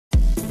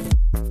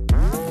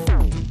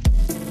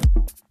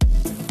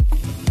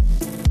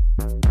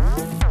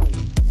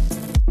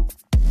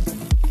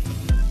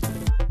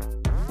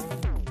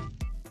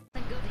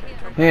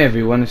Hey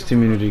everyone, it's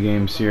Community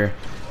Games here.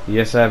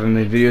 Yes, I haven't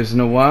made videos in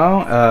a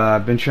while.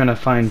 I've been trying to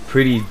find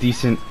pretty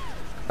decent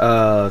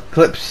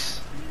clips,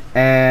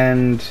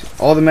 and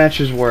all the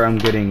matches where I'm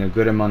getting a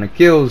good amount of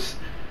kills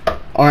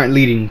aren't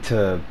leading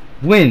to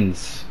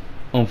wins,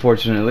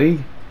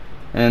 unfortunately.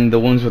 And the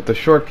ones with the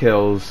short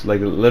kills,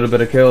 like a little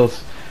bit of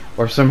kills,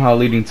 are somehow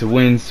leading to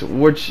wins,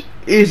 which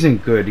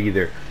isn't good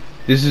either.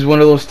 This is one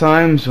of those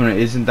times when it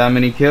isn't that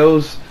many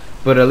kills,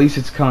 but at least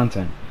it's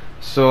content.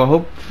 So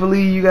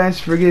hopefully you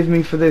guys forgive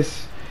me for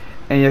this,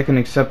 and you can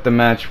accept the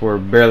match where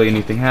barely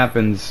anything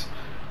happens,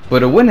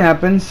 but a win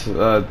happens,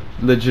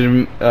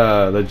 legitimately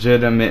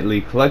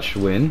clutch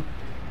win.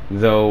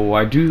 Though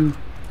I do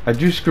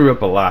screw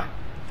up a lot,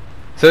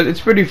 so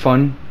it's pretty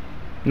fun.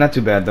 Not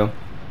too bad though.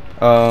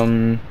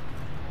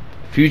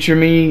 Future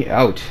me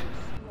out.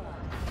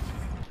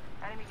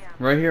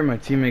 Right here, my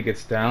teammate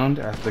gets downed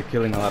after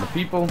killing a lot of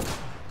people,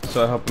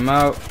 so I help him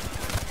out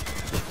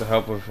with the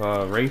help of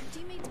Wraith.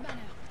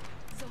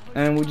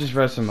 And we just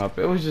rest him up.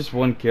 It was just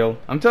one kill.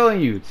 I'm telling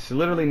you, it's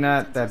literally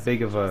not that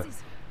big of a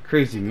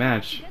crazy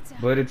match,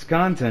 but it's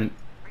content.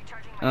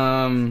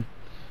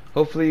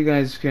 Hopefully you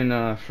guys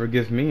can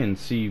forgive me and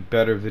see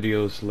better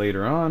videos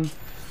later on.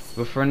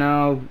 But for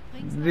now,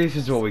 this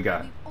is what we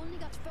got.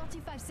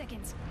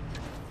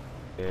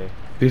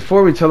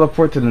 Before we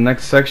teleport to the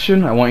next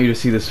section, I want you to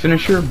see this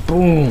finisher.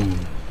 Boom!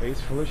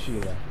 Face full of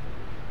Sheila.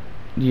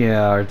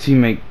 Yeah, our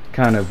teammate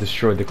kind of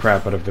destroyed the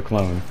crap out of the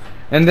clone.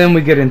 And then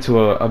we get into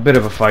a bit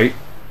of a fight.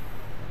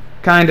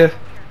 Kinda.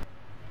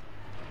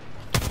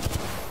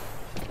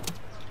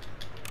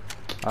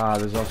 Ah,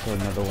 there's also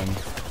another one.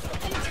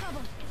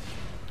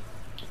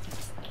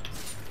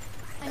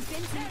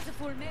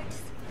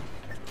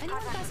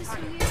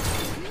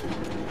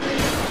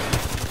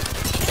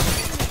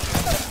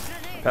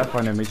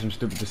 Pathfinder made some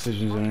stupid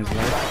decisions in his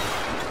life.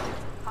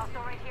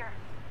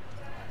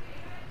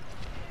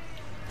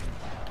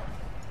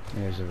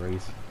 There's a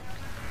Wraith.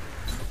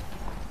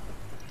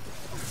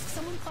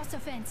 Someone crossed the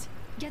fence.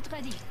 Get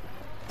ready.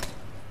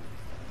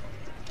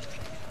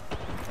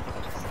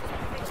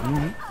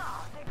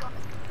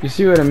 You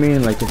see what I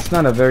mean? Like, it's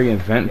not a very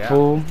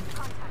eventful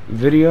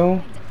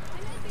video,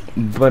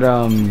 but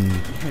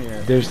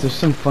there's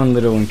some fun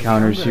little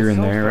encounters here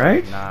and there,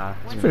 right?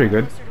 It's pretty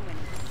good.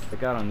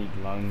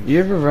 You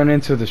ever run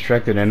into a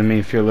distracted enemy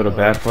and feel a little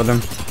bad for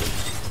them?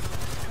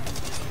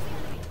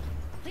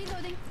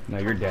 No,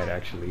 you're dead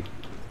actually.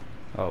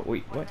 Oh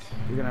wait, what?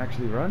 You're gonna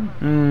actually run?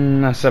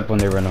 Except when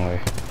they run away.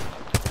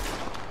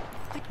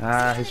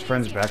 Ah, his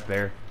friend's back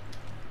there.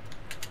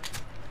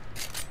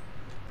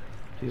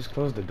 He just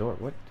closed the door.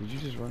 What? Did you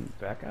just run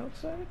back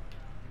outside?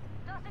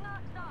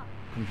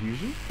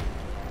 Confusion?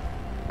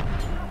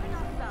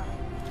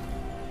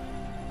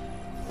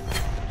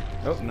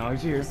 Oh, now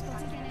he's here.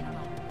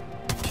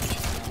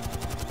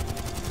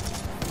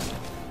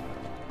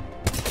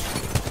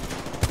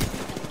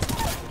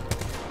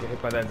 Get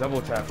hit by that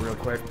double tap real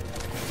quick.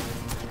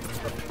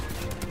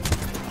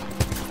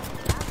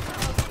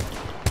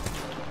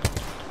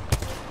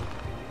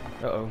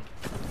 Uh-oh.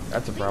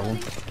 That's a problem.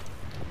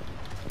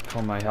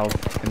 For my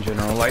health in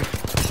general life.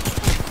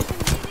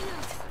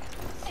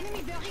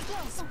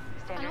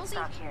 Standard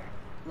stock here.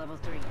 Level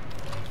 3.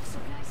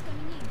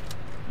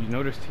 You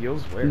noticed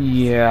heals? Where?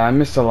 Yeah, I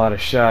missed a lot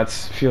of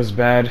shots. Feels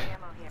bad.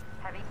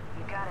 Heavy,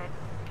 you got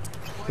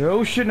it.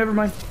 Oh shit, never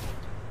mind.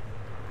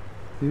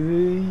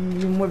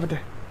 Muévete.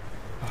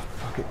 Oh,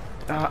 fuck it.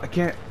 I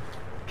can't.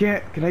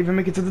 Can I even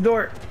make it to the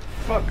door?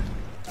 Fuck.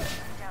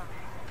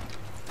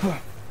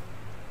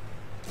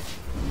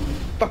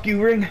 Fuck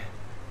you, Ring.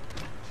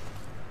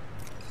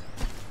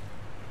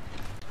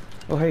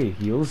 Oh hey,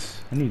 heals.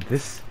 I need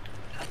this.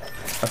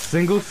 A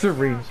single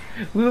syringe.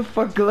 Who the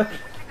fuck left?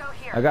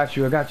 I got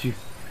you.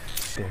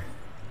 There.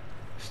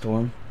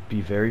 Storm, be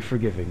very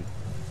forgiving.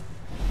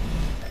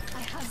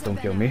 Don't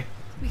kill me.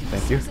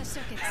 Thank you.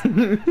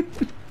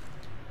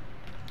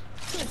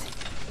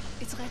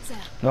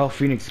 Oh,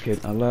 Phoenix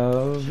Kit. I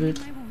love it.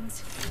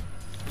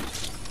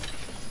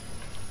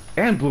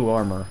 And blue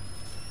armor.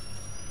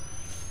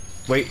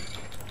 Wait.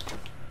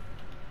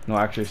 No,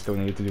 actually, I still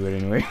need to do it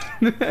anyway.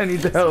 I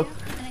need the help.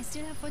 And I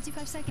still have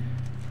 45 seconds.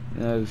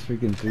 Yeah, there's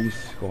freaking 3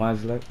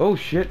 squads left. Oh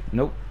shit!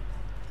 Nope.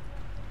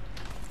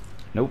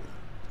 Nope.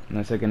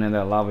 Not taking in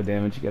that lava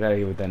damage. Get out of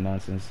here with that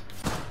nonsense.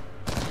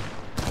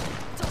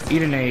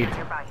 Eat an aid.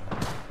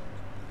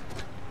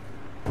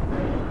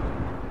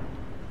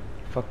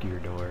 Fuck your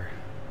door.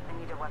 I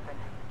need a weapon.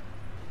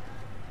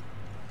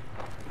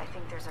 I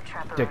think there's a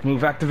trap. Deck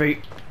move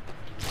activate.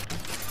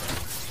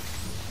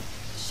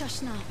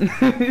 Shush now.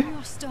 No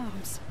more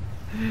storms.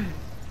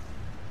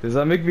 Does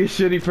that make me a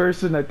shitty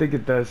person? I think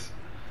it does.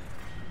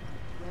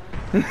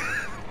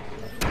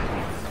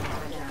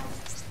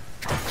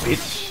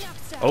 Bitch.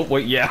 Oh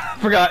wait, yeah,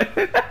 forgot.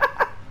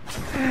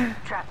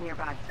 Trap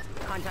nearby.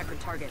 Contact with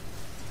target.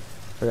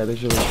 Forgot this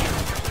shit was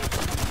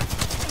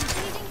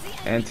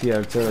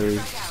anti-artillery,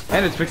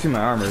 and it's fixing my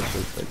armor. So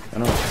it's like, I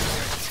don't know.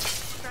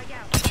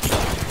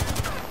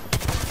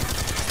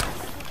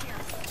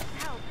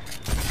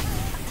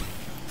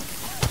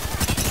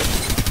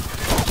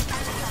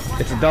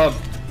 It's a dub.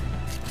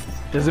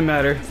 Doesn't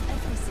matter.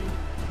 Everything.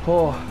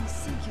 Oh, You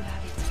think you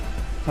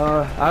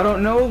have it. I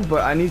don't know,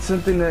 but I need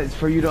something that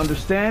for you to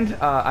understand.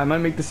 I might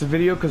make this a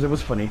video because it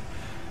was funny.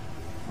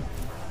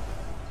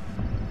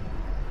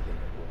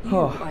 You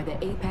are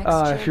the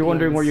Apex If you're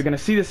wondering where champions. you're gonna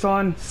see this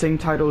on, same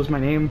title as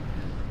my name.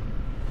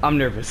 I'm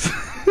nervous.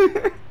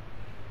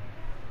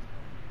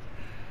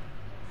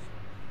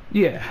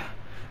 Yeah.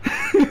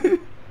 This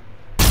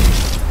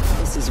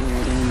is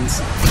where it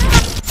ends.